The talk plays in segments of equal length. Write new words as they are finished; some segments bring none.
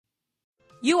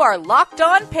You are Locked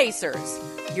On Pacers,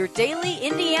 your daily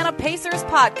Indiana Pacers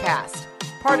podcast,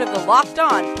 part of the Locked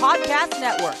On Podcast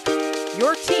Network,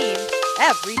 your team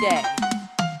every day.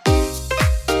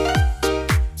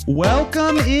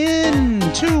 Welcome in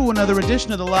to another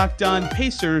edition of the Locked On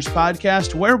Pacers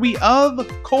podcast, where we, of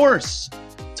course,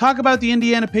 talk about the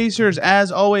Indiana Pacers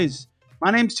as always.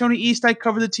 My name's Tony East. I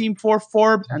cover the team for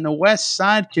Forbes and the West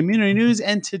Side Community News.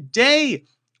 And today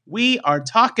we are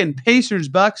talking Pacers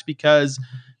Bucks because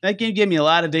that game gave me a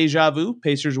lot of deja vu.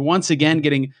 Pacers once again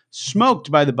getting smoked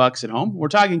by the Bucks at home. We're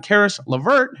talking Caris,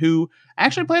 LeVert, who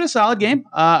actually played a solid game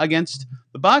against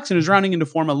the Bucks and is rounding into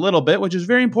form a little bit, which is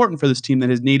very important for this team that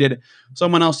has needed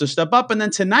someone else to step up. And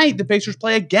then tonight, the Pacers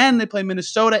play again. They play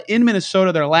Minnesota in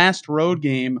Minnesota, their last road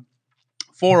game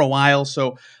for a while.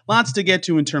 So lots to get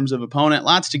to in terms of opponent,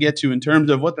 lots to get to in terms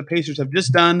of what the Pacers have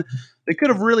just done. They could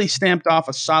have really stamped off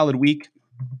a solid week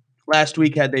last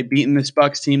week had they beaten this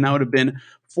Bucks team. That would have been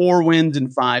 4 wins in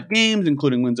 5 games,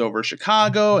 including wins over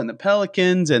Chicago and the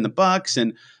Pelicans and the Bucks,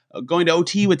 and going to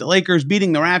OT with the Lakers,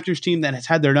 beating the Raptors team that has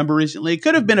had their number recently. It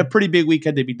could have been a pretty big week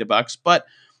had they beat the Bucks, but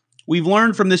we've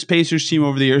learned from this Pacers team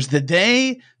over the years that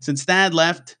they, since Thad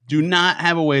left, do not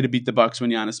have a way to beat the Bucks when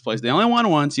Giannis plays. They only won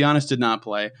once. Giannis did not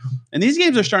play. And these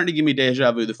games are starting to give me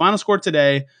deja vu. The final score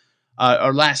today,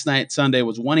 or last night, Sunday,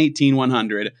 was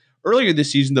 118-100. Earlier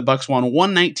this season, the Bucks won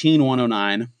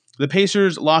 119-109. The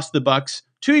Pacers lost the Bucks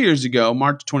 2 years ago,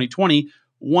 March 2020,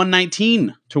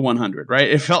 119-100, right?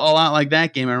 It felt a lot like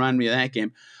that game. It reminded me of that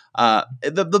game.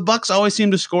 The Bucks always seem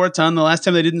to score a ton. The last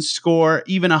time they didn't score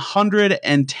even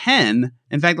 110.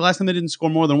 In fact, the last time they didn't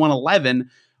score more than 111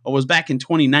 was back in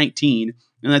 2019.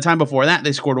 And the time before that,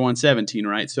 they scored 117,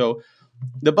 right? So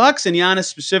the Bucks and Giannis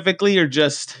specifically are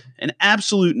just an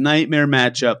absolute nightmare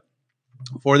matchup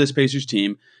for this Pacers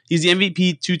team. He's the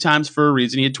MVP 2 times for a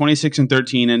reason. He had 26 and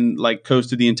 13 and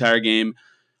coasted the entire game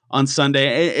on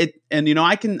Sunday.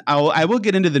 I will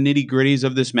get into the nitty gritties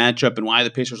of this matchup and why the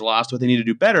Pacers lost, what they need to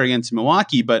do better against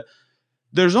Milwaukee, but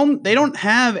they don't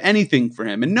have anything for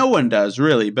him, and no one does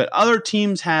really, but other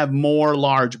teams have more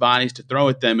large bodies to throw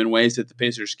at them in ways that the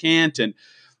Pacers can't. And,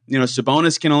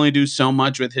 Sabonis can only do so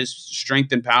much with his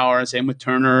strength and power. Same with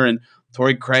Turner, and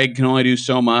Torrey Craig can only do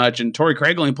so much. And Torrey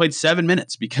Craig only played 7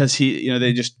 minutes because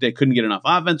they couldn't get enough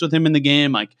offense with him in the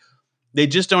game. They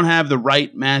just don't have the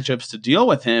right matchups to deal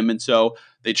with him. And so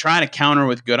they try to counter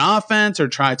with good offense or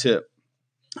try to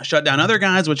shut down other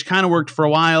guys, which kind of worked for a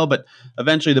while, but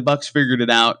eventually the Bucks figured it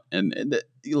out. And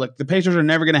the Pacers are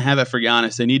never going to have it for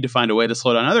Giannis. They need to find a way to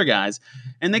slow down other guys.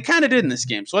 And they kind of did in this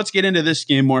game. So let's get into this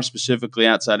game more specifically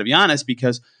outside of Giannis,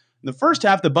 because in the first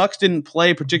half, the Bucks didn't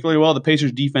play particularly well. The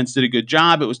Pacers defense did a good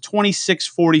job. It was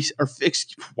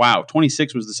 26-40,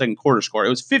 26 was the second quarter score. It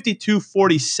was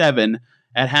 52-47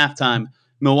 at halftime.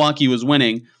 Milwaukee was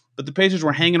winning, but the Pacers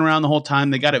were hanging around the whole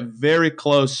time. They got it very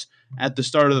close at the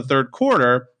start of the third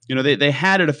quarter. They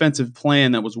had a defensive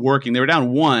plan that was working. They were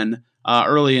down 1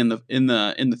 early in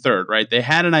the third, right? They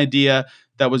had an idea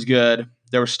that was good.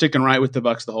 They were sticking right with the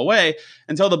Bucks the whole way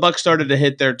until the Bucks started to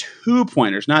hit their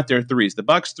 2-pointers, not their threes. The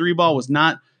Bucks 3-ball was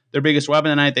not their biggest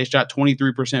weapon tonight. They shot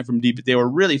 23% from deep, but they were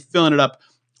really filling it up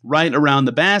right around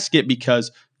the basket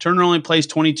because Turner only plays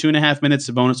 22.5 minutes.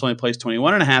 Sabonis only plays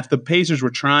 21.5. The Pacers were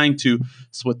trying to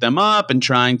split them up and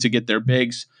trying to get their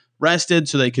bigs rested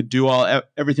so they could do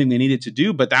everything they needed to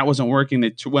do, but that wasn't working.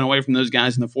 They went away from those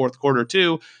guys in the fourth quarter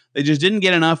too. They just didn't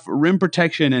get enough rim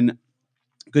protection and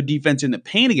good defense in the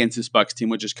paint against this Bucks team,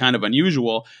 which is kind of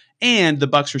unusual. And the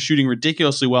Bucks were shooting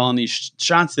ridiculously well on these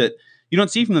shots that you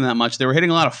don't see from them that much. They were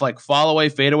hitting a lot of fall away,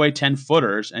 fade away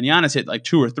 10-footers, and Giannis hit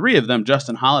 2 or 3 of them.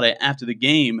 Justin Holiday after the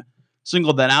game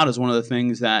singled that out as one of the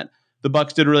things that the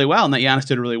Bucks did really well and that Giannis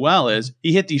did really well is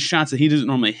he hit these shots that he doesn't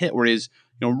normally hit, where he's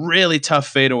really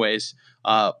tough fadeaways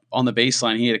on the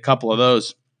baseline. He hit a couple of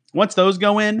those. Once those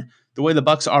go in, the way the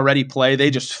Bucks already play, they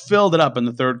just filled it up in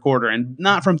the third quarter, and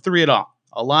not from 3 at all.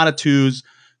 A lot of 2s,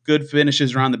 good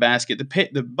finishes around the basket.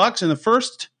 The Bucks in the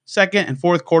first, second, and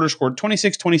fourth quarter scored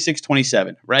 26, 26,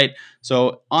 27, right?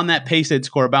 So on that pace, they'd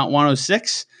score about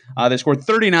 106. They scored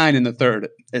 39 in the third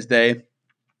as they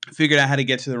figured out how to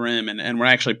get to the rim and were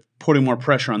actually putting more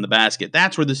pressure on the basket.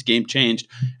 That's where this game changed,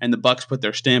 and the Bucks put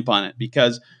their stamp on it,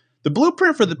 because the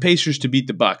blueprint for the Pacers to beat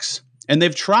the Bucks, and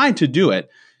they've tried to do it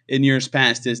in years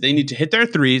past, is they need to hit their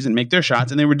threes and make their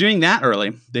shots, and they were doing that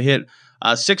early. They hit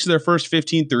 6 of their first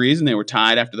 15 threes, and they were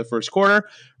tied after the first quarter,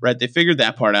 right? They figured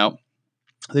that part out.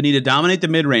 They need to dominate the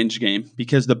mid-range game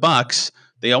because the Bucks,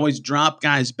 they always drop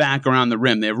guys back around the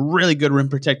rim. They have really good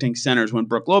rim-protecting centers. When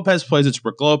Brook Lopez plays, it's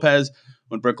Brook Lopez.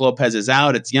 When Brook Lopez is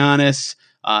out, it's Giannis.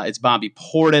 It's Bobby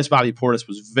Portis. Bobby Portis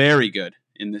was very good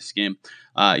in this game.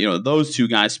 Those two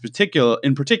guys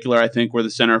in particular, I think, were the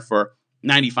center for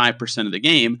 95% of the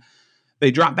game. They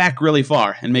drop back really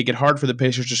far and make it hard for the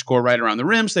Pacers to score right around the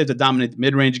rim, so they have to dominate the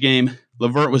mid-range game.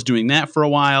 LeVert was doing that for a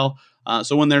while.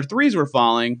 So when their threes were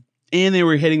falling and they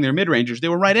were hitting their mid-rangers, they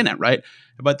were right in it, right?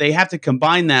 But they have to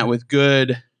combine that with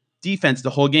good defense the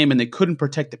whole game, and they couldn't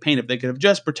protect the paint. If they could have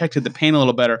just protected the paint a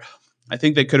little better, I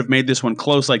think they could have made this one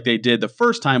close like they did the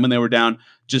first time when they were down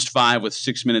just 5 with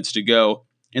 6 minutes to go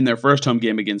in their first home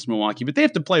game against Milwaukee. But they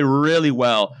have to play really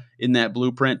well in that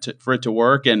blueprint for it to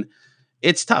work, and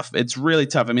it's tough. It's really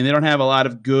tough. I mean, they don't have a lot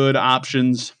of good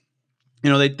options.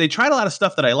 They tried a lot of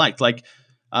stuff that I liked. Like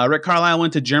Rick Carlisle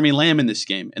went to Jeremy Lamb in this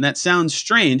game, and that sounds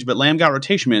strange, but Lamb got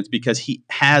rotation minutes because he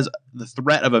has the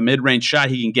threat of a mid-range shot.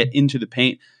 He can get into the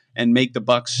paint and make the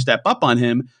Bucks step up on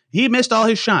him. He missed all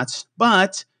his shots,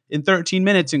 but in 13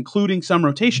 minutes, including some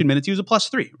rotation minutes, he was a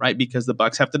 +3, right? Because the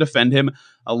Bucks have to defend him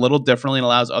a little differently and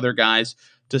allows other guys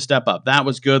to step up. That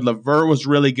was good. LeVert was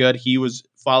really good. He was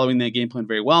following that game plan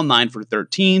very well. 9 for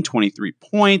 13, 23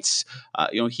 points.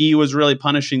 He was really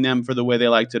punishing them for the way they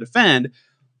like to defend.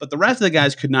 But the rest of the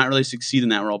guys could not really succeed in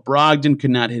that role. Brogdon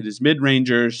could not hit his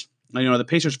mid-rangers. The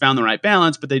Pacers found the right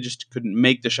balance, but they just couldn't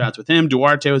make the shots with him.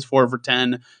 Duarte was 4 for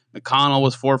 10. McConnell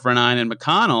was 4 for 9. And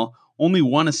McConnell only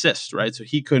 1 assist, right? So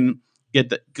he couldn't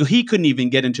even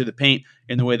get into the paint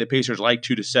in the way the Pacers like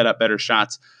to set up better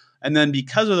shots. And then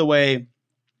because of the way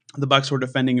the Bucks were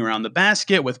defending around the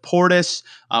basket with Portis,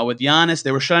 with Giannis,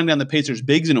 they were shutting down the Pacers'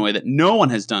 bigs in a way that no one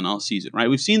has done all season, right?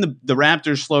 We've seen the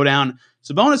Raptors slow down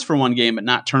Sabonis for one game, but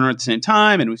not Turner at the same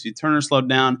time, and we've seen Turner slowed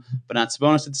down, but not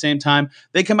Sabonis at the same time.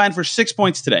 They combined for 6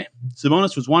 points today.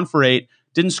 Sabonis was 1 for 8,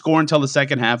 didn't score until the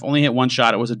second half, only hit 1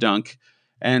 shot. It was a dunk.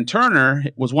 And Turner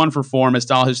was 1 for 4,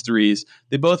 missed all his threes.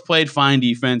 They both played fine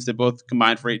defense. They both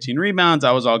combined for 18 rebounds.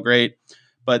 That was all great,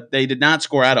 but they did not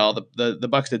score at all. The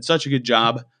Bucks did such a good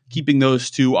job keeping those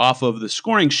two off of the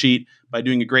scoring sheet by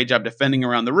doing a great job defending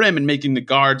around the rim and making the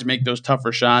guards make those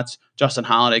tougher shots. Justin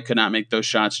Holiday could not make those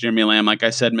shots. Jeremy Lamb, like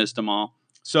I said, missed them all.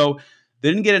 So they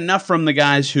didn't get enough from the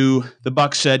guys who the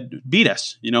Bucks said beat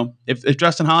us. If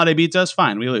Justin Holiday beats us,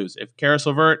 fine, we lose. If Caris,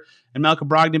 LeVert, and Malcolm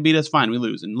Brogdon beat us, fine, we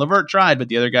lose. And LeVert tried, but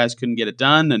the other guys couldn't get it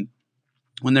done. And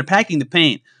when they're packing the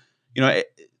paint,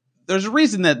 there's a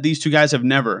reason that these two guys have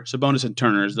never, Sabonis and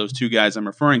Turner, those two guys I'm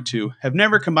referring to, have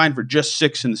never combined for just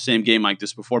 6 in the same game like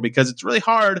this before, because it's really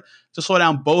hard to slow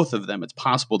down both of them. It's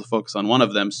possible to focus on one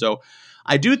of them. So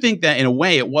I do think that in a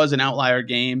way it was an outlier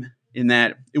game in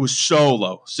that it was so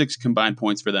low, 6 combined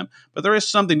points for them. But there is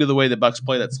something to the way the Bucks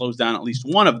play that slows down at least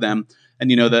one of them. And,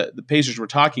 the Pacers were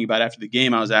talking about after the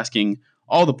game, I was asking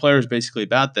all the players basically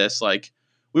about this, like,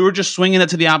 we were just swinging it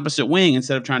to the opposite wing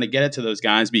instead of trying to get it to those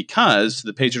guys because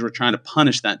the Pacers were trying to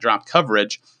punish that drop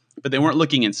coverage, but they weren't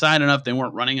looking inside enough. They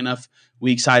weren't running enough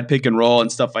weak side pick and roll and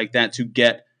stuff like that to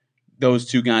get those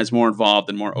two guys more involved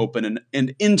and more open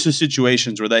and into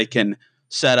situations where they can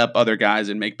set up other guys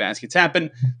and make baskets happen.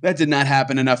 That did not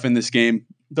happen enough in this game.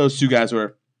 Those two guys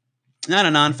were not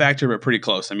a non-factor, but pretty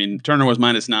close. I mean, Turner was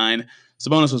 -9.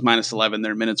 Sabonis was -11.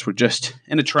 Their minutes were just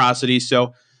an atrocity.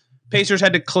 So Pacers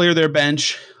had to clear their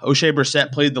bench. O'Shea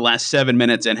Brissett played the last 7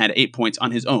 minutes and had 8 points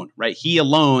on his own, right? He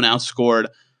alone outscored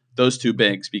those two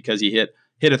bigs because he hit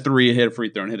a 3, hit a free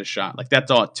throw, and hit a shot. Like,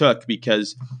 that's all it took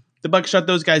because the Bucks shut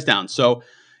those guys down. So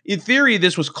in theory,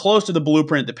 this was close to the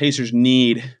blueprint the Pacers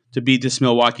need to beat this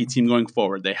Milwaukee team going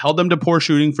forward. They held them to poor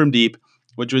shooting from deep,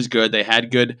 which was good. They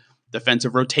had good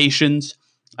defensive rotations.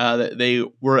 They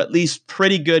were at least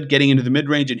pretty good getting into the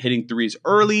mid-range and hitting threes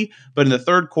early, but in the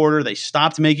third quarter, they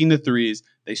stopped making the threes.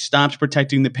 They stopped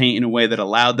protecting the paint in a way that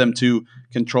allowed them to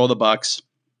control the Bucks,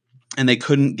 and they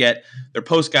couldn't get their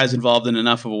post guys involved in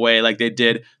enough of a way like they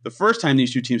did the first time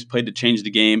these two teams played to change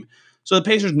the game. So the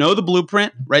Pacers know the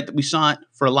blueprint, right? That we saw it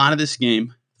for a lot of this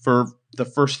game, for the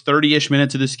first 30-ish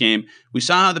minutes of this game. We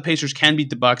saw how the Pacers can beat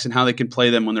the Bucks and how they can play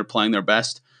them when they're playing their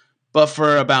best. But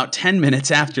for about 10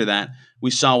 minutes after that, we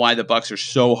saw why the Bucks are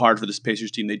so hard for this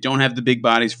Pacers team. They don't have the big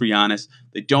bodies for Giannis.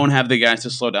 They don't have the guys to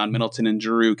slow down Middleton and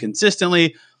Giroux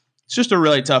consistently. It's just a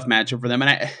really tough matchup for them.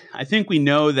 And I think we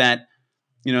know that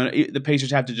the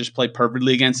Pacers have to just play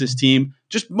perfectly against this team,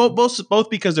 just both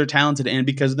because they're talented and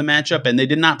because of the matchup. And they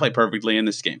did not play perfectly in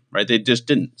this game, right? They just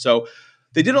didn't. So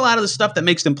they did a lot of the stuff that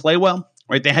makes them play well,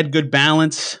 right? They had good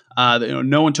balance.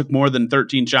 No one took more than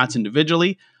 13 shots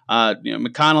individually.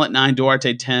 McConnell at 9,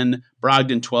 Duarte 10,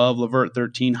 Brogdon 12, LeVert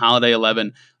 13, Holiday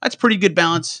 11. That's pretty good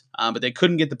balance, but they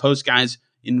couldn't get the post guys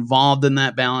involved in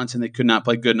that balance, and they could not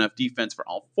play good enough defense for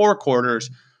all 4 quarters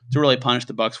to really punish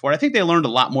the Bucks for it. I think they learned a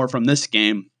lot more from this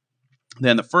game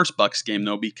than the first Bucks game,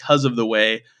 though, because of the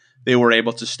way they were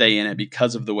able to stay in it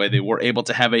because of the way they were able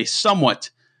to have a somewhat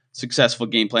successful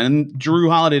game plan. And Jrue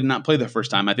Holiday did not play the first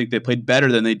time. I think they played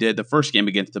better than they did the first game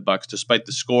against the Bucks, despite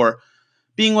the score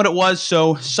being what it was.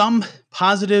 So some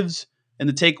positives and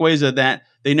the takeaways of that,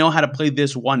 they know how to play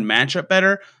this one matchup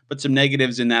better, but some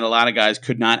negatives in that a lot of guys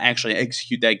could not actually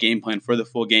execute that game plan for the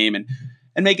full game and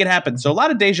make it happen. So a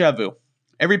lot of deja vu.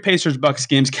 Every Pacers-Bucks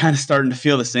game is kind of starting to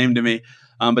feel the same to me,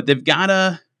 but they've got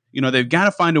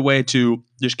to find a way to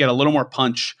just get a little more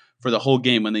punch for the whole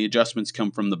game when the adjustments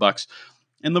come from the Bucks.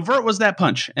 And LeVert was that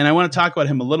punch, and I want to talk about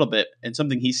him a little bit and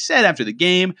something he said after the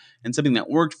game and something that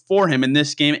worked for him in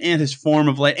this game and his form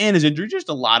of late and his injury. Just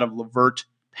a lot of LeVert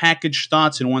packaged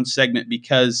thoughts in one segment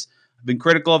because I've been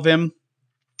critical of him,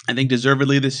 I think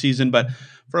deservedly this season. But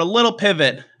for a little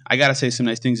pivot, I got to say some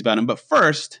nice things about him. But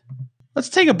first, let's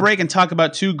take a break and talk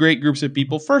about two great groups of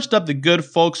people. First up, the good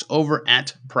folks over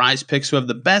at Prize Picks, who have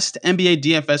the best NBA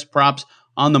DFS props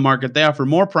on the market. They offer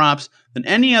more props than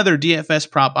any other DFS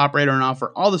prop operator and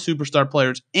offer all the superstar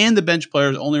players and the bench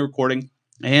players only recording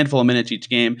a handful of minutes each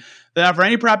game. They offer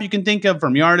any prop you can think of,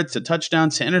 from yardage to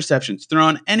touchdowns to interceptions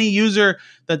thrown. Any user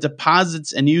that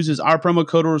deposits and uses our promo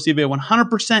code will receive a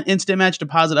 100% instant match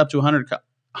deposit up to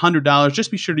 $100.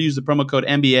 Just be sure to use the promo code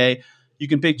NBA. You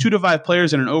can pick 2 to 5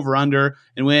 players in an over-under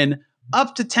and win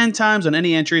up to 10 times on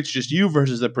any entry. It's just you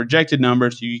versus the projected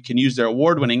numbers. You can use their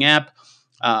award-winning app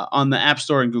on the App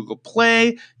Store and Google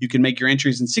Play. You can make your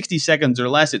entries in 60 seconds or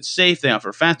less. It's safe. They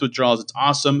offer fast withdrawals. It's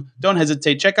awesome. Don't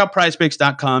hesitate. Check out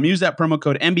prizepicks.com. Use that promo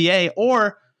code NBA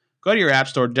or go to your App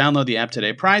Store. Download the app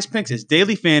today. Prize Picks is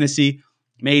daily fantasy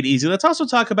made easy. Let's also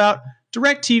talk about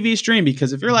DirecTV Stream,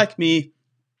 because if you're like me,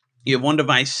 you have one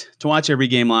device to watch every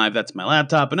game live. That's my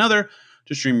laptop. Another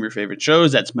to stream your favorite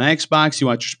shows. That's my Xbox. You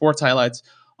watch your sports highlights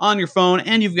on your phone,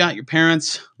 and you've got your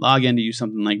parents log in to use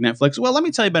something like Netflix. Well, let me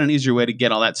tell you about an easier way to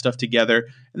get all that stuff together,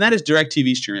 and that is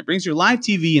DirecTV Stream. It brings your live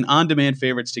TV and on-demand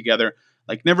favorites together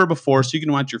like never before, so you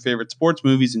can watch your favorite sports,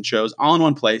 movies, and shows all in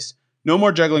one place. No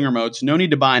more juggling remotes, no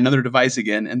need to buy another device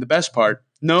again, and the best part,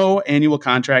 no annual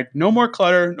contract, no more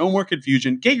clutter, no more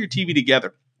confusion. Get your TV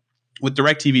together with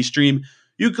DirecTV Stream.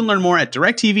 You can learn more at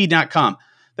directv.com.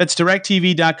 That's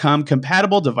directv.com.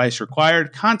 Compatible device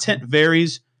required. Content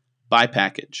varies by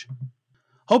package.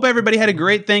 Hope everybody had a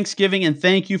great Thanksgiving, and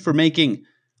thank you for making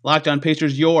Locked On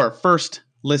Pacers your first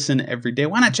listen every day.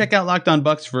 Why not check out Locked On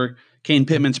Bucks for Kane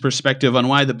Pittman's perspective on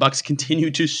why the Bucks continue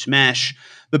to smash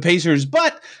the Pacers?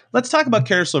 But let's talk about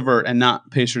Caris LeVert and not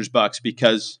Pacers-Bucks,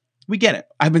 because we get it.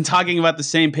 I've been talking about the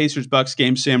same Pacers-Bucks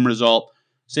game, same result,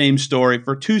 same story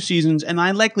for 2 seasons, and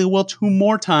I likely will 2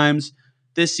 more times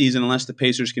this season unless the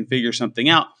Pacers can figure something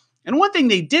out. And one thing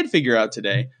they did figure out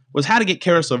today was how to get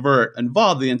Caris LeVert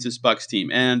involved against this Bucks team.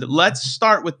 And let's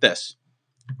start with this.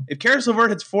 If Caris LeVert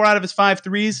hits 4 out of his 5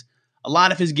 threes, a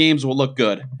lot of his games will look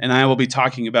good, and I will be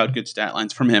talking about good stat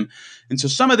lines from him. And so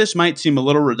some of this might seem a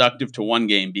little reductive to one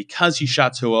game because he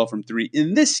shot so well from 3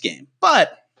 in this game.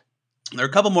 But there are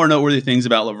a couple more noteworthy things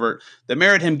about LeVert that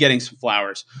merit him getting some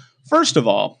flowers. First of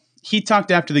all, he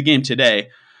talked after the game today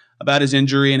about his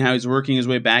injury and how he's working his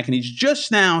way back, and he's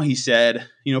just now, he said,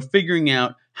 figuring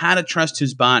out how to trust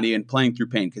his body and playing through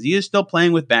pain, because he is still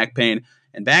playing with back pain,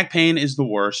 and back pain is the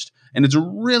worst, and it's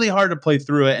really hard to play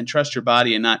through it and trust your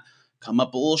body and not come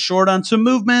up a little short on some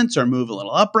movements or move a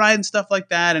little upright and stuff like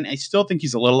that. And I still think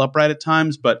he's a little upright at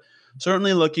times, but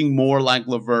certainly looking more like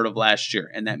LeVert of last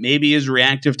year, and that maybe is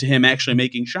reactive to him actually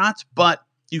making shots, but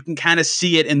you can kind of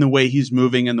see it in the way he's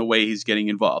moving and the way he's getting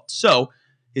involved. So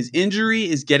his injury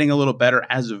is getting a little better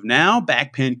as of now.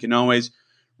 Back pain can always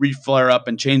re-flare up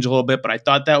and change a little bit, but I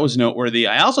thought that was noteworthy.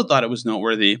 I also thought it was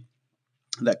noteworthy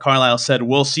that Carlisle said,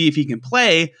 we'll see if he can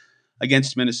play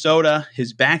against Minnesota.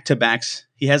 His back-to-backs,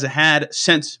 he hasn't had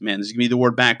since, this is going to be the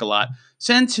word back a lot,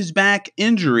 since his back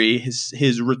injury,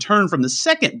 his return from the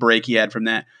second break he had from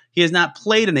that, he has not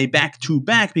played in a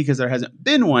back-to-back because there hasn't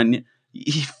been one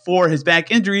for his back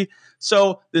injury.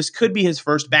 So this could be his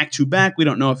first back-to-back. We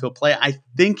don't know if he'll play. I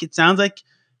think it sounds like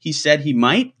he said he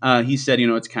might. He said,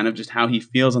 it's kind of just how he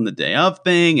feels on the day of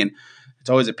thing, and it's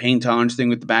always a pain tolerance thing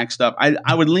with the back stuff.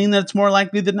 I would lean that it's more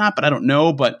likely than not, but I don't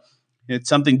know. But it's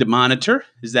something to monitor,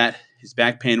 is that his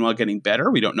back pain while getting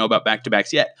better. We don't know about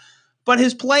back-to-backs yet. But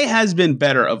his play has been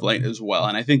better of late as well,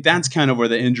 and I think that's kind of where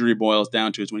the injury boils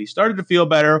down to, is when he started to feel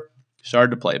better,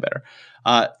 started to play better.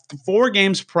 4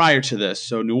 games prior to this,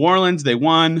 so New Orleans, they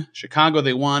won. Chicago,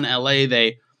 they won. LA,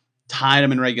 they tied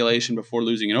them in regulation before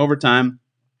losing in overtime.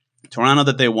 Toronto,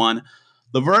 that they won.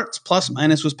 LeVert's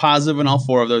plus-minus was positive in all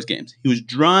 4 of those games. He was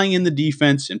drawing in the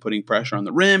defense and putting pressure on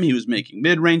the rim. He was making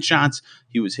mid-range shots.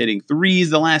 He was hitting threes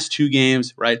the last 2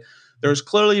 games, right? There's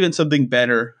clearly been something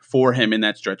better for him in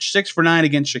that stretch. 6 for 9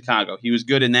 against Chicago. He was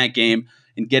good in that game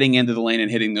and getting into the lane and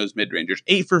hitting those mid-rangers.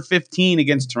 8 for 15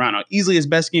 against Toronto. Easily his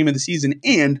best game of the season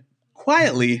and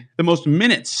quietly the most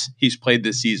minutes he's played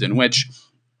this season, which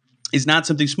is not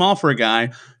something small for a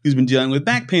guy who's been dealing with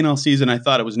back pain all season. I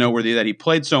thought it was noteworthy that he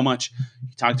played so much.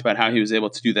 He talked about how he was able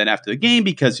to do that after the game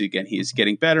because, again, he is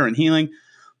getting better and healing.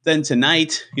 Then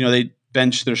tonight, they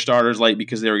benched their starters late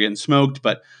because they were getting smoked,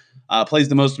 but plays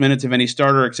the most minutes of any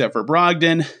starter except for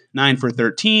Brogdon. 9 for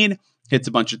 13, hits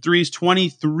a bunch of threes,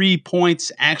 23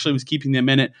 points. Actually was keeping them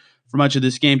in it for much of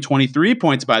this game. 23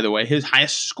 points, by the way, his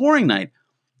highest scoring night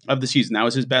of the season. That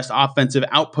was his best offensive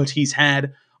output he's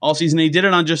had all season. He did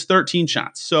it on just 13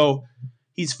 shots. So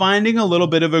he's finding a little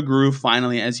bit of a groove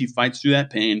finally as he fights through that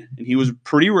pain. And he was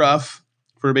pretty rough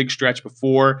for a big stretch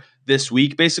before this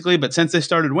week, basically. But since they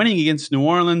started winning against New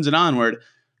Orleans and onward,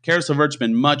 Caris LeVert's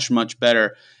been much, much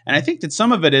better. And I think that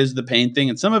some of it is the pain thing,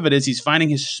 and some of it is he's finding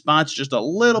his spots just a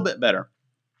little bit better.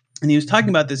 And he was talking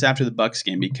about this after the Bucks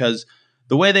game because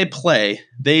the way they play,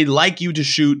 they like you to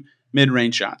shoot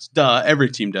mid-range shots. Duh, every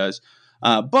team does.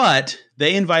 But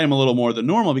they invite him a little more than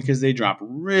normal because they drop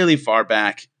really far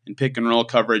back in pick and roll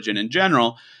coverage. And in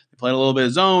general, they played a little bit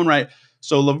of zone, right?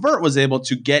 So LeVert was able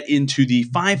to get into the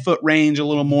 5-foot range a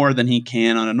little more than he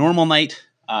can on a normal night.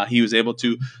 He was able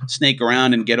to snake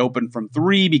around and get open from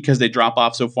 3 because they drop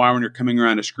off so far when you're coming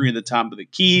around a screen at the top of the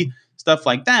key, stuff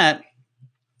like that.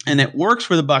 And it works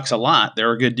for the Bucks a lot.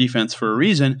 They're a good defense for a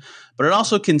reason, but it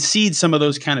also concedes some of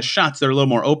those kind of shots that are a little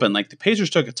more open. Like the Pacers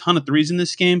took a ton of threes in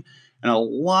this game, and a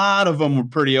lot of them were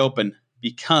pretty open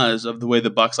because of the way the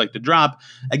Bucks like to drop.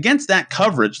 Against that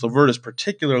coverage, LeVert is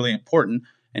particularly important,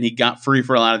 and he got free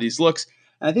for a lot of these looks.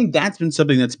 And I think that's been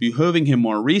something that's behooving him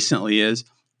more recently is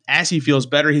as he feels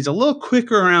better, he's a little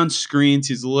quicker around screens.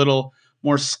 He's a little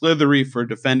more slithery for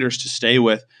defenders to stay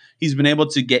with. He's been able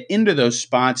to get into those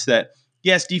spots that,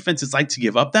 yes, defenses like to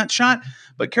give up that shot,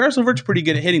 but Caris LeVert's pretty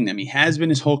good at hitting them. He has been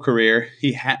his whole career.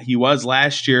 He was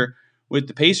last year with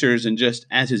the Pacers, and just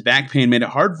as his back pain made it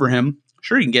hard for him,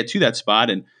 sure, he can get to that spot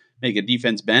and make a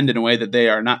defense bend in a way that they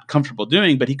are not comfortable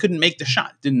doing, but he couldn't make the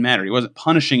shot. It didn't matter. He wasn't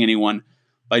punishing anyone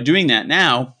by doing that.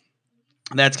 Now,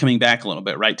 that's coming back a little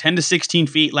bit, right? 10 to 16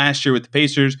 feet last year with the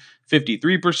Pacers,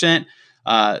 53%.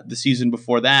 The season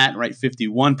before that, right,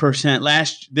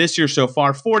 51%. This year so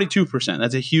far, 42%.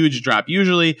 That's a huge drop.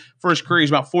 Usually, for his career,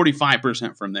 he's about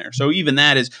 45% from there. So even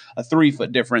that is a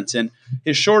 3-foot difference. And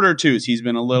his shorter twos, he's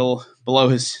been a little below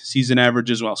his season average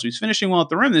as well. So he's finishing well at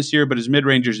the rim this year, but his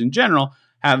mid-rangers in general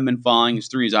haven't been falling. His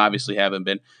threes obviously haven't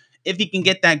been. If he can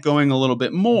get that going a little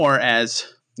bit more as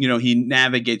he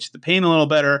navigates the pain a little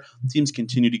better. Teams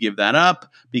continue to give that up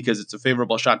because it's a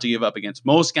favorable shot to give up against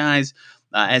most guys.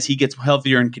 As he gets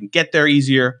healthier and can get there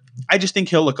easier, I just think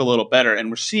he'll look a little better. And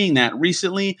we're seeing that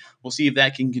recently. We'll see if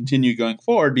that can continue going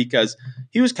forward because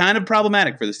he was kind of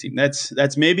problematic for this team.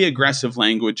 That's maybe aggressive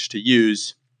language to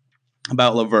use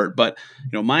about LeVert. But,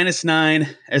 -9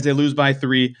 as they lose by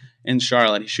 3 in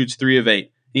Charlotte. He shoots 3 of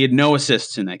 8. He had no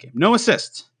assists in that game. No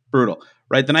assists. Brutal.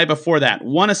 Right, the night before that,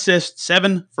 1 assist,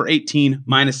 7 for 18,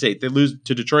 -8. They lose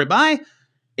to Detroit by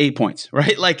 8 points,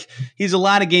 right? Like, he's a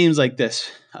lot of games like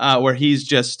this where he's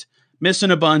just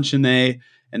missing a bunch and they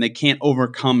can't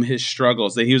overcome his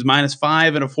struggles. He was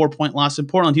 -5 in a 4-point loss in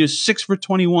Portland. He was 6 for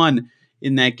 21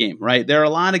 in that game, right? There are a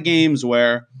lot of games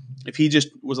where if he just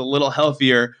was a little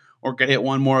healthier or could hit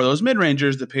one more of those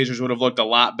mid-rangers, the Pacers would have looked a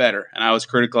lot better. And I was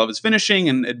critical of his finishing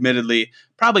and admittedly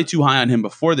probably too high on him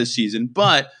before this season,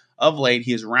 but of late,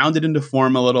 he has rounded into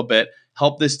form a little bit,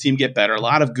 helped this team get better. A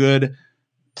lot of good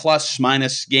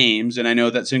plus-minus games, and I know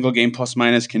that single game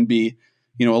plus-minus can be,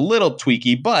 a little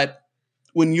tweaky, but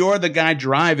when you're the guy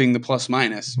driving the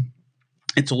plus-minus,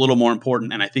 it's a little more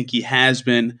important, and I think he has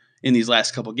been in these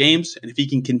last couple games, and if he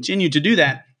can continue to do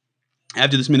that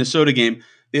after this Minnesota game,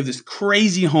 they have this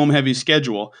crazy home-heavy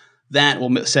schedule that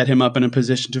will set him up in a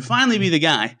position to finally be the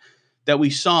guy that we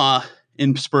saw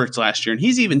in spurts last year, and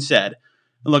he's even said,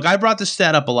 look, I brought this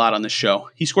stat up a lot on the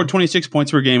show. He scored 26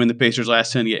 points per game in the Pacers'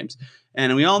 last 10 games.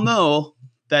 And we all know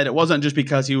that it wasn't just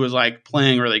because he was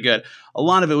playing really good. A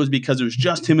lot of it was because it was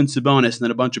just him and Sabonis and then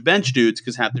a bunch of bench dudes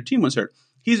because half their team was hurt.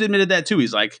 He's admitted that too.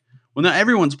 He's like, well, now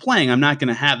everyone's playing. I'm not going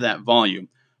to have that volume.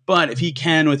 But if he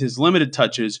can, with his limited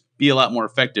touches, be a lot more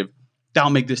effective, that'll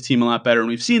make this team a lot better. And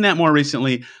we've seen that more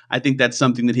recently. I think that's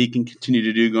something that he can continue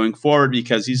to do going forward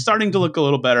because he's starting to look a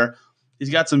little better. He's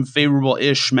got some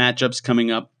favorable-ish matchups coming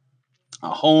up.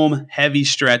 A home-heavy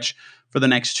stretch for the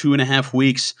next 2.5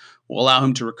 weeks will allow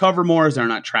him to recover more as they're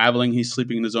not traveling. He's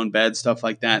sleeping in his own bed, stuff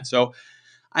like that. So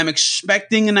I'm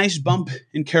expecting a nice bump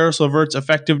in Caris LeVert's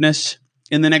effectiveness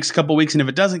in the next couple weeks. And if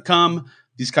it doesn't come,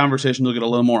 these conversations will get a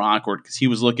little more awkward because he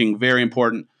was looking very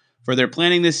important for their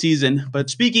planning this season. But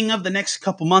speaking of the next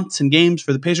couple months and games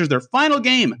for the Pacers, their final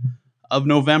game of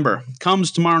November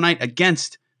comes tomorrow night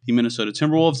against the Minnesota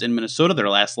Timberwolves in Minnesota, their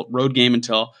last road game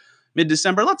until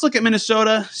mid-December. Let's look at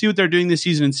Minnesota, see what they're doing this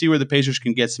season, and see where the Pacers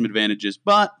can get some advantages.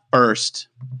 But first,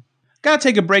 got to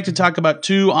take a break to talk about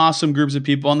two awesome groups of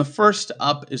people. And the first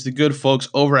up is the good folks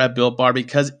over at Built Bar,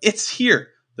 because it's here.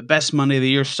 The best Monday of the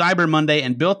year, Cyber Monday,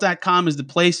 and Built.com is the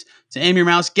place to aim your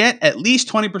mouse. Get at least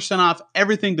 20% off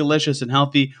everything delicious and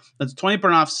healthy. That's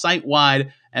 20% off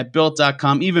site-wide at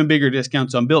Built.com. Even bigger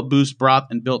discounts on Built Boost, Broth,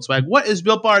 and Built Swag. What is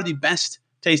Built Bar? The best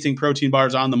tasting protein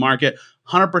bars on the market.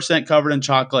 100% covered in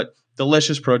chocolate.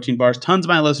 Delicious protein bars. Tons of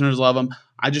my listeners love them.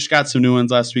 I just got some new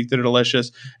ones last week that are delicious.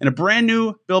 And a brand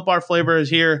new Built Bar flavor is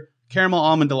here. Caramel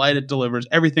Almond Delight. It delivers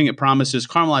everything it promises.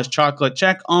 Caramelized chocolate,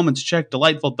 check. Almonds, check.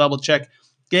 Delightful, double check.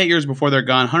 Get yours before they're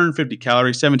gone. 150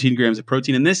 calories, 17 grams of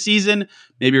protein. And this season,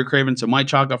 maybe you're craving some white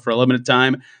chocolate for a limited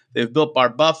time. They have Built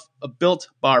Bar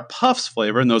Puffs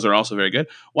flavor, and those are also very good.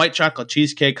 White chocolate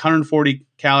cheesecake, 140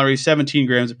 calories, 17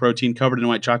 grams of protein covered in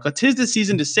white chocolate. 'Tis the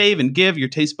season to save and give your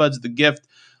taste buds the gift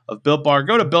of Built Bar.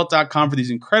 Go to Built.com for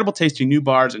these incredible tasting new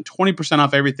bars and 20%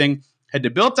 off everything. Head to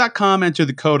Built.com, enter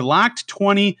the code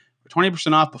LOCKED20 for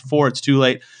 20% off before it's too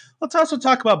late. Let's also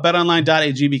talk about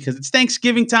BetOnline.ag because it's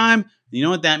Thanksgiving time. You know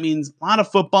what that means? A lot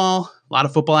of football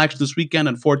action this weekend.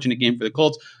 Unfortunate game for the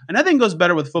Colts. And nothing goes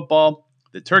better with football,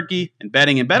 the turkey, and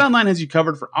betting. And BetOnline has you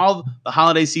covered for all the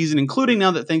holiday season, including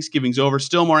now that Thanksgiving's over.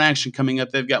 Still more action coming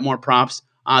up. They've got more props,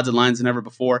 odds, and lines than ever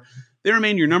before. They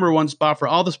remain your number one spot for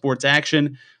all the sports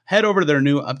action. Head over to their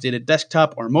new updated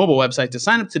desktop or mobile website to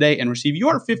sign up today and receive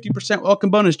your 50%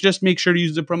 welcome bonus. Just make sure to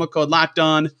use the promo code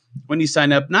LOCKEDON when you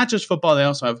sign up. Not just football, they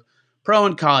also have pro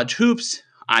and college hoops,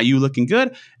 IU looking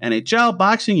good, NHL,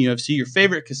 boxing, UFC, your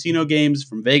favorite casino games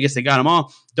from Vegas. They got them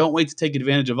all. Don't wait to take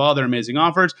advantage of all their amazing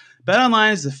offers.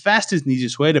 BetOnline is the fastest and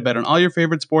easiest way to bet on all your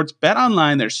favorite sports.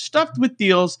 BetOnline, they're stuffed with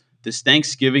deals this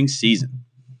Thanksgiving season.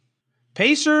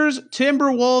 Pacers,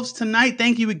 Timberwolves tonight.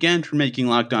 Thank you again for making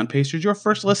Locked On Pacers your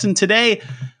first listen today.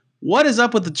 What is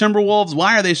up with the Timberwolves?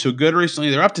 Why are they so good recently?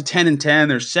 They're up to 10-10.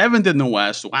 They're 7th in the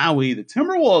West. Wowee. The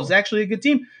Timberwolves, actually a good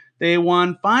team. They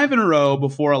won 5 in a row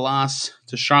before a loss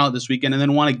to Charlotte this weekend and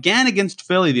then won again against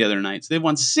Philly the other night. So they've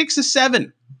won 6 of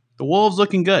 7. The Wolves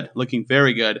looking good, looking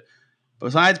very good.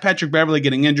 Besides Patrick Beverley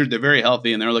getting injured, they're very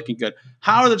healthy and they're looking good.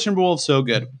 How are the Timberwolves so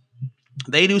good?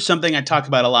 They do something I talk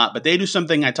about a lot, but they do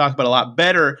something I talk about a lot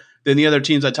better than the other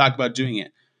teams I talk about doing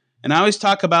it. And I always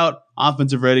talk about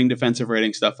offensive rating, defensive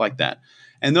rating, stuff like that.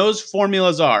 And those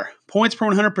formulas are points per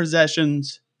 100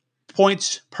 possessions,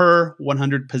 points per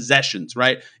 100 possessions,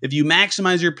 right? If you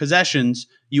maximize your possessions,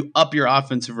 you up your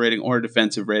offensive rating or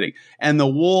defensive rating. And the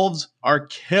Wolves are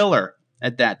killer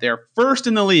at that. They're first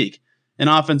in the league in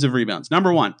offensive rebounds,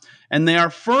 number one. And they are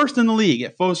first in the league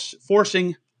at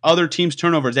forcing other teams'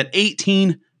 turnovers at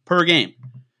 18 per game.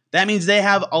 That means they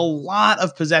have a lot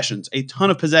of possessions, a ton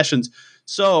of possessions.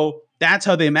 So that's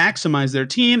how they maximize their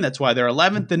team. That's why they're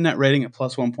 11th in net rating at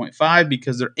plus 1.5,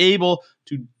 because they're able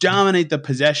to dominate the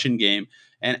possession game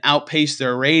and outpace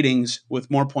their ratings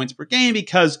with more points per game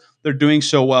because they're doing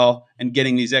so well and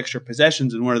getting these extra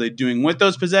possessions. And what are they doing with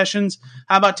those possessions?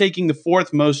 How about taking the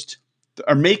fourth most,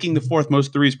 or making the fourth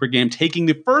most threes per game, taking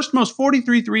the first most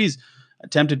 43 threes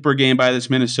attempted per game by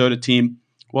this Minnesota team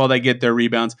while they get their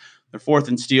rebounds. They're fourth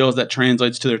in steals. That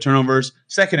translates to their turnovers.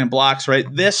 Second in blocks, right?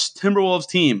 This Timberwolves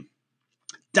team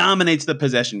dominates the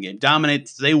possession game,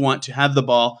 dominates. They want to have the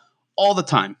ball all the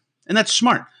time. And that's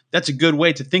smart. That's a good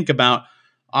way to think about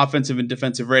offensive and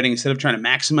defensive rating. Instead of trying to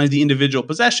maximize the individual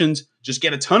possessions, just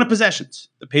get a ton of possessions.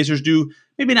 The Pacers do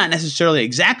maybe not necessarily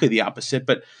exactly the opposite,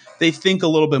 but they think a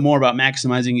little bit more about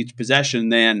maximizing each possession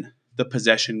than the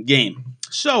possession game.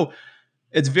 So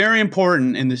it's very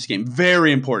important in this game,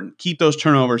 very important. Keep those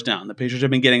turnovers down. The Pacers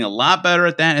have been getting a lot better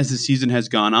at that as the season has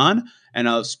gone on, and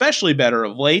especially better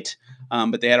of late.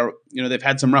 But they've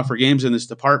had some rougher games in this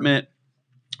department.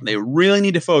 They really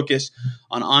need to focus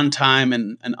on time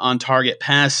and on target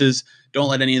passes. Don't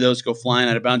let any of those go flying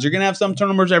out of bounds. You're going to have some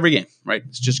turnovers every game, right?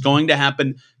 It's just going to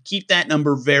happen. Keep that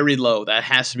number very low. That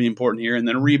has to be important here. And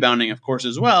then rebounding, of course,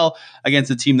 as well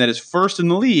against a team that is first in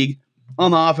the league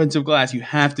on the offensive glass. You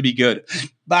have to be good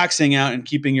boxing out and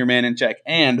keeping your man in check.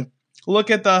 And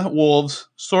look at the Wolves,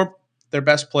 sort their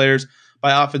best players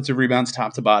by offensive rebounds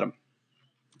top to bottom.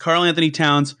 Karl Anthony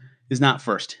Towns is not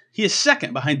first. He is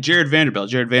second behind Jared Vanderbilt.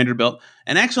 Jared Vanderbilt,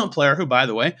 an excellent player who, by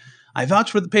the way, I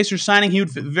vouch for the Pacers signing. He would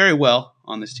fit very well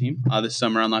on this team this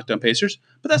summer on Locked On Pacers,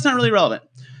 but that's not really relevant.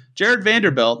 Jared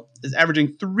Vanderbilt is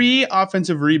averaging 3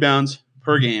 offensive rebounds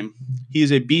per game. He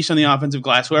is a beast on the offensive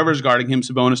glass. Whoever's guarding him,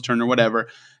 Sabonis, Turner, whatever,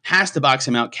 has to box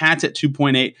him out. Cat's at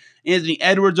 2.8. Anthony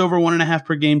Edwards over 1.5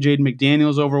 per game. Jaden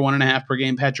McDaniels over 1.5 per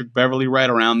game. Patrick Beverley right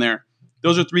around there.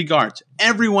 Those are 3 guards.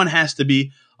 Everyone has to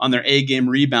be on their A game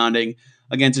rebounding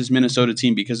against this Minnesota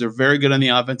team because they're very good on the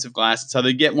offensive glass. It's how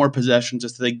they get more possessions,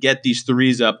 it's how they get these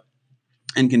threes up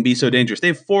and can be so dangerous. They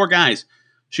have 4 guys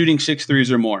shooting 6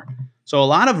 threes or more. So a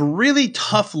lot of really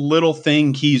tough little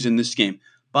thing keys in this game.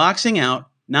 Boxing out,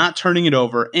 not turning it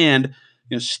over, and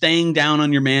staying down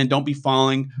on your man. Don't be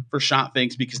falling for shot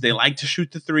fakes because they like to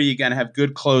shoot the 3. You got to have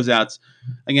good closeouts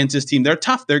against this team. They're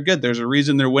tough. They're good. There's a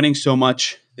reason they're winning so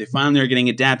much. They finally are getting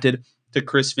adapted to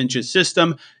Chris Finch's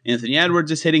system. Anthony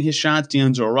Edwards is hitting his shots.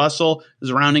 D'Angelo Russell is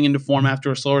rounding into form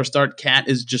after a slower start. Cat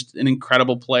is just an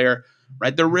incredible player,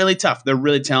 right? They're really tough. They're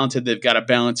really talented. They've got a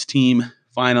balanced team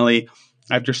finally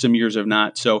after some years of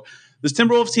not. So this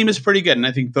Timberwolves team is pretty good, and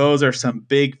I think those are some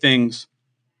big things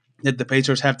that the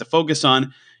Pacers have to focus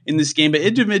on in this game. But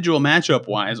individual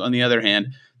matchup-wise, on the other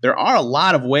hand, there are a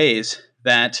lot of ways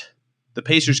that the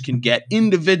Pacers can get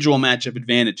individual matchup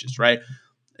advantages, right?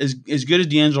 As good as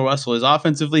D'Angelo Russell is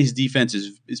offensively, his defense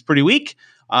is pretty weak.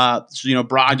 So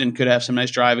Brogdon could have some nice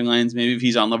driving lanes. Maybe if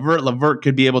he's on LeVert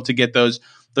could be able to get those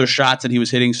shots that he was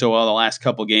hitting so well the last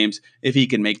couple games. If he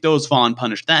can make those fall and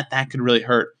punish that could really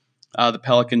hurt the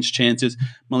Pelicans' chances.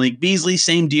 Malik Beasley,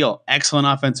 same deal. Excellent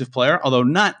offensive player, although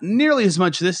not nearly as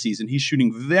much this season. He's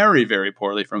shooting very, very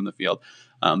poorly from the field,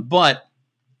 but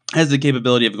has the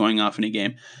capability of going off in a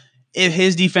game. If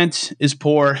his defense is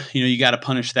poor, you got to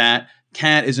punish that.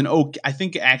 Cat is I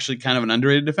think actually kind of an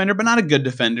underrated defender, but not a good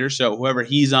defender. So whoever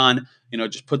he's on,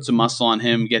 just put some muscle on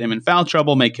him, get him in foul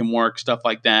trouble, make him work, stuff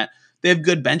like that. They have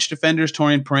good bench defenders,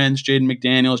 Taurean Prince, Jaden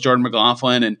McDaniels, Jordan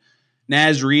McLaughlin, and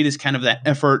Naz Reid is kind of that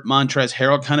effort Montrezl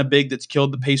Harrell kind of big that's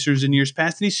killed the Pacers in years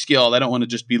past, and he's skilled. I don't want to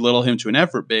just belittle him to an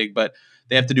effort big, but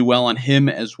they have to do well on him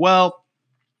as well.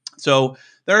 So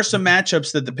there are some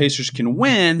matchups that the Pacers can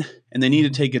win, and they need to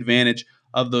take advantage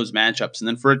of those matchups. And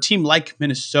then for a team like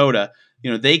Minnesota,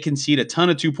 they concede a ton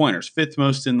of 2-pointers, 5th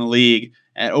most in the league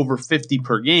at over 50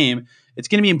 per game. It's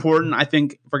going to be important, I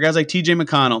think, for guys like TJ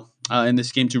McConnell in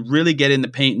this game to really get in the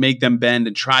paint, make them bend,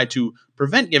 and try to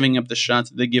prevent giving up the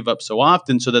shots that they give up so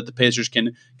often so that the Pacers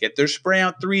can get their spray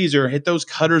out threes or hit those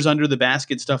cutters under the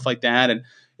basket, stuff like that. And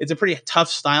it's a pretty tough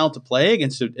style to play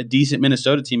against a decent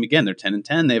Minnesota team. Again, they're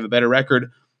 10-10. They have a better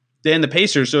record than the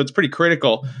Pacers, so it's pretty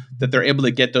critical that they're able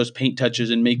to get those paint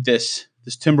touches and make this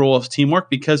Timberwolves team work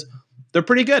because they're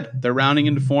pretty good. They're rounding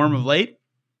into form of late.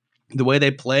 The way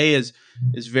they play is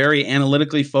very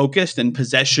analytically focused and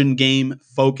possession game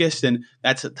focused, and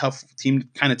that's a tough team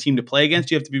to play against.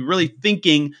 You have to be really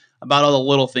thinking about all the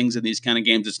little things in these kind of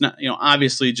games. It's not,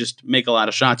 obviously just make a lot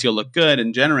of shots, you'll look good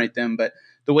and generate them, but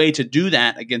the way to do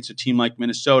that against a team like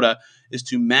Minnesota is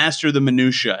to master the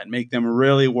minutia and make them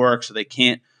really work so they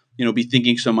can't be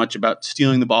thinking so much about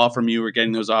stealing the ball from you or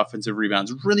getting those offensive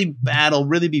rebounds. Really battle,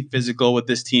 really be physical with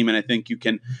this team, and I think you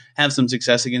can have some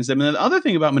success against them. And the other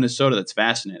thing about Minnesota that's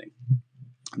fascinating,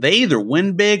 they either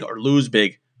win big or lose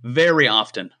big very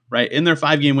often, right? In their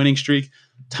 5-game winning streak,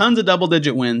 tons of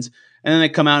double-digit wins, and then they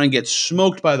come out and get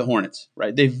smoked by the Hornets,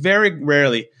 right? They very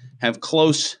rarely have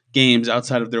close games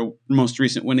outside of their most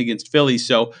recent win against Philly.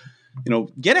 So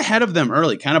get ahead of them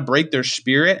early, kind of break their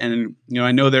spirit. And,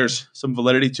 I know there's some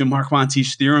validity to Mark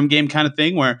Monteith's theorem game kind of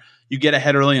thing where you get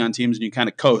ahead early on teams and you kind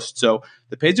of coast. So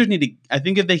the Pacers need to, I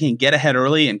think if they can get ahead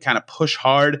early and kind of push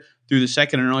hard through the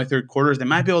second and early third quarters, they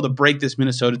might be able to break this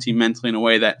Minnesota team mentally in a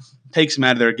way that takes them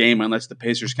out of their game and lets the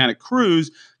Pacers kind of cruise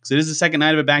because it is the second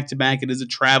night of a back-to-back. It is a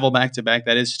travel back-to-back.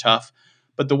 That is tough.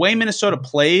 But the way Minnesota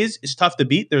plays is tough to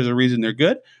beat. There's a reason they're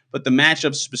good. But the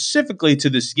matchups specifically to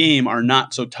this game are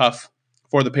not so tough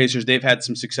for the Pacers. They've had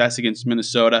some success against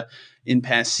Minnesota in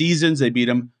past seasons. They beat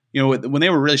them, when they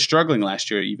were really struggling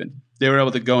last year even. They were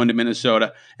able to go into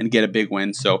Minnesota and get a big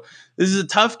win. So this is a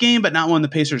tough game, but not one the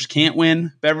Pacers can't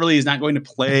win. Beverley is not going to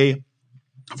play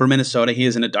for Minnesota. He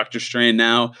is an adductor strain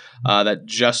now that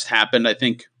just happened, I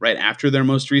think, right after their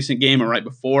most recent game or right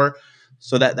before.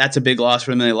 So that's a big loss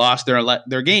for them. They lost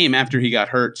their game after he got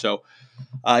hurt. So,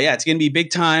 it's going to be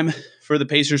big time for the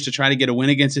Pacers to try to get a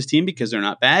win against this team because they're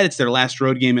not bad. It's their last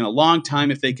road game in a long time.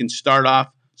 If they can start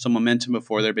off some momentum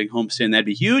before their big homestand, that'd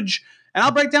be huge. And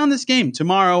I'll break down this game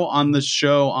tomorrow on the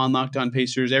show on Locked On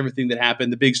Pacers, everything that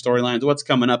happened, the big storylines, what's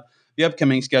coming up, the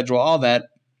upcoming schedule, all that.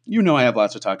 I have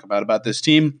lots to talk about this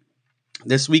team.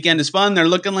 This weekend is fun. They're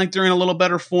looking like they're in a little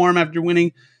better form after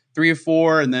winning 3 of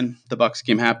 4, and then the Bucks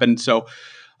game happened. So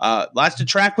Lots to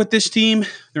track with this team.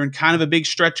 They're in kind of a big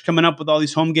stretch coming up with all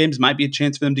these home games. Might be a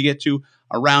chance for them to get to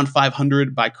around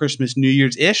 500 by Christmas, New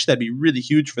Year's-ish. That'd be really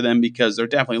huge for them because they're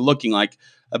definitely looking like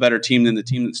a better team than the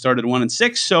team that started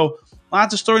 1-6. So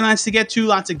lots of storylines to get to,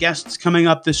 lots of guests coming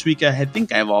up this week. I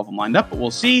think I have all of them lined up, but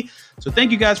we'll see. So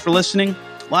thank you guys for listening.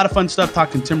 A lot of fun stuff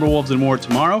talking Timberwolves and more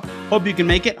tomorrow. Hope you can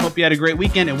make it. Hope you had a great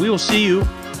weekend, and we will see you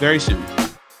very soon.